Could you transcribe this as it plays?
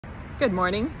Good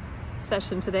morning.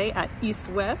 Session today at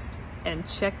EastWest, and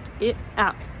check it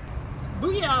out.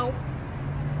 Booyah!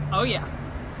 Oh yeah.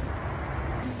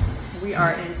 We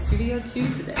are in Studio 2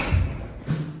 today.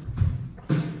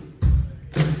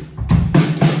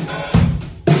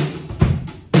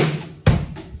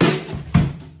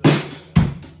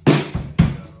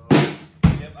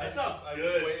 I'm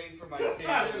waiting for my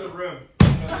kid in the room.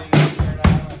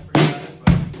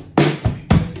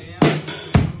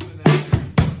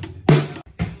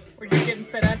 We're just getting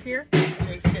set up here.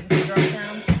 Jake's getting some drum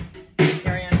sounds.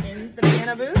 Here I am in the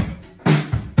piano booth.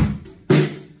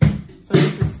 So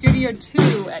this is Studio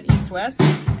 2 at EastWest,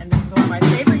 and this is one of my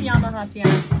favorite Yamaha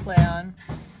pianos to play on.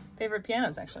 Favorite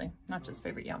pianos, actually, not just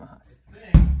favorite Yamahas.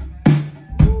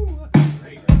 Ooh, that's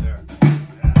great right there.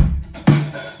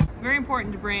 Very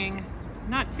important to bring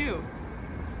not 2,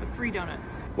 but 3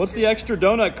 donuts. What's the extra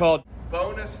donut called?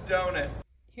 Bonus donut.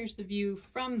 Here's the view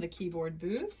from the keyboard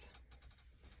booth.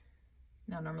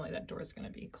 Now, normally that door is going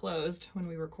to be closed when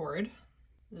we record.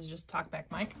 This is just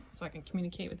talkback mic, so I can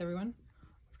communicate with everyone.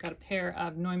 I've got a pair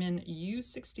of Neumann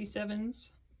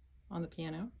U67s on the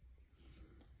piano.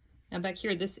 Now back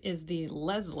here, this is the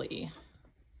Leslie.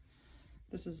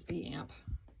 This is the amp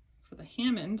for the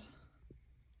Hammond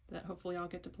that hopefully I'll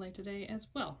get to play today as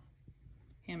well.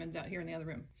 Hammond's out here in the other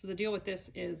room. So the deal with this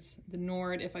is the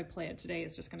Nord, if I play it today,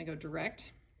 is just going to go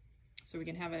direct, so we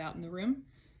can have it out in the room.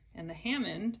 And the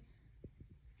Hammond,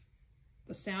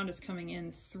 the sound is coming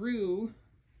in through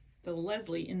the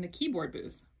Leslie in the keyboard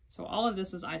booth. So all of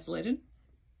this is isolated,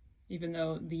 even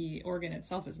though the organ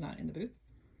itself is not in the booth.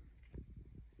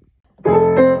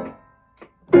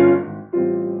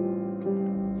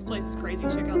 This place is crazy.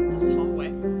 Check out this hallway.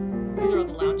 These are all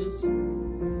the lounges.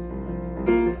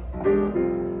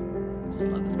 Just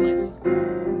love this place.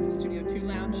 Studio 2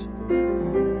 lounge.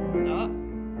 Oh,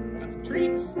 got some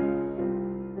treats.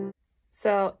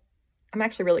 So I'm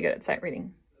actually really good at sight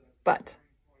reading, but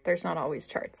there's not always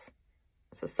charts.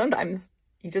 So sometimes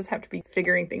you just have to be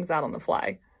figuring things out on the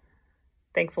fly.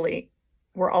 Thankfully,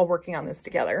 we're all working on this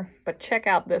together, but check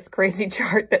out this crazy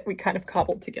chart that we kind of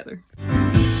cobbled together.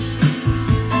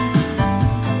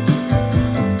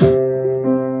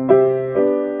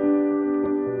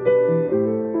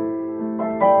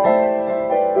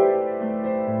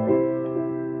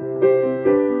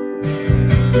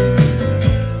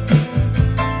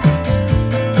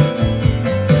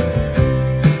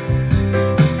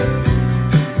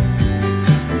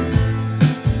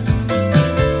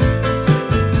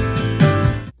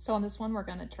 So on this one, we're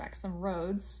going to track some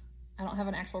Rhodes. I don't have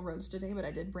an actual Rhodes today, but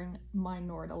I did bring my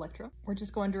Nord Electro. We're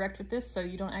just going direct with this, so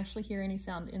you don't actually hear any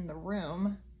sound in the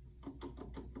room,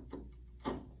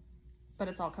 but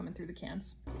it's all coming through the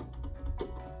cans.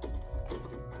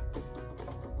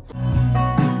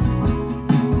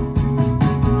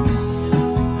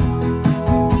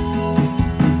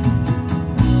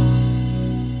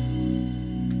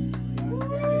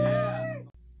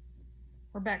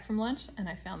 We're back from lunch, and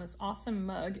I found this awesome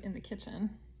mug in the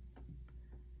kitchen.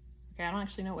 Okay, I don't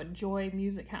actually know what Joy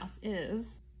Music House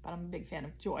is, but I'm a big fan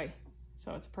of Joy,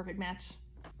 so it's a perfect match.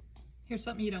 Here's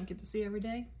something you don't get to see every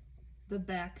day. The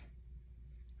back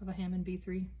of a Hammond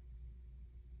B3.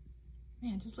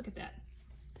 Man, just look at that.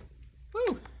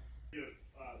 Woo! So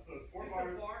it's 4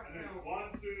 bars, and then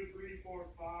 1, 2, 3, 4,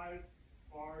 5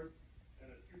 bars, and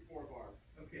a 2 4 bars.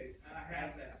 Okay, I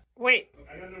have that. Wait.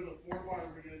 And then there's a 4 bar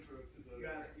intro to the.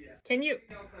 Got it, yeah. Can you?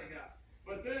 What else I got?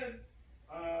 But then.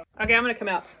 Okay, I'm gonna come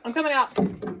out. I'm coming out.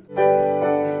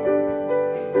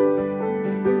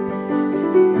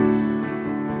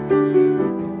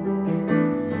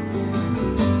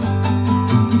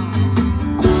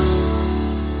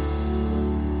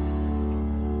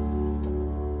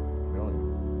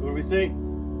 What do we think?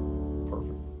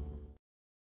 Perfect.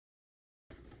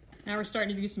 Now we're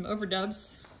starting to do some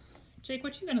overdubs. Jake,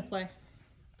 what you gonna play?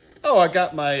 Oh, I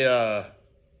got my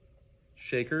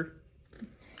shaker.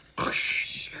 What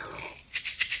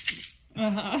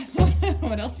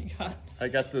else you got? I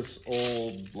got this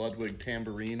old Ludwig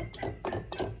tambourine.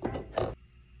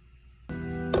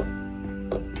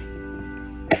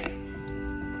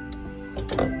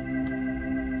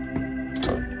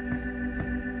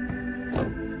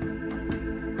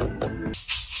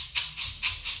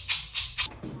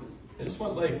 I just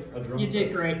want like a drum You did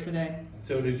set. great today.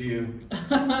 So did you.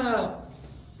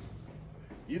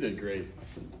 You did great.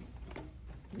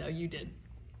 No, you did.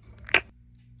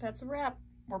 That's a wrap.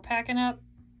 We're packing up.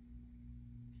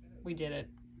 We did it.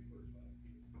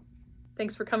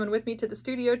 Thanks for coming with me to the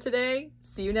studio today.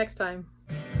 See you next time.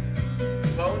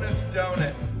 Bonus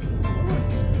donut.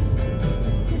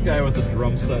 A guy with a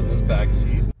drum set in his back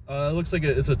seat. It looks like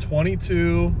it's a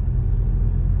 22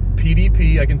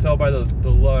 PDP. I can tell by the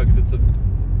lugs. It's a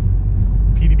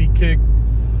PDP kick,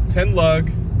 10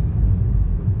 lug.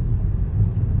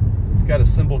 It's got a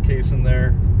cymbal case in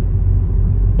there,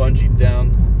 bungeed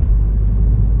down.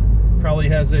 Probably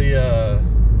has a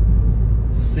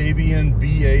Sabian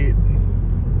B8.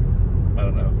 I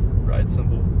don't know, ride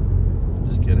cymbal.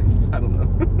 Just kidding. I don't know.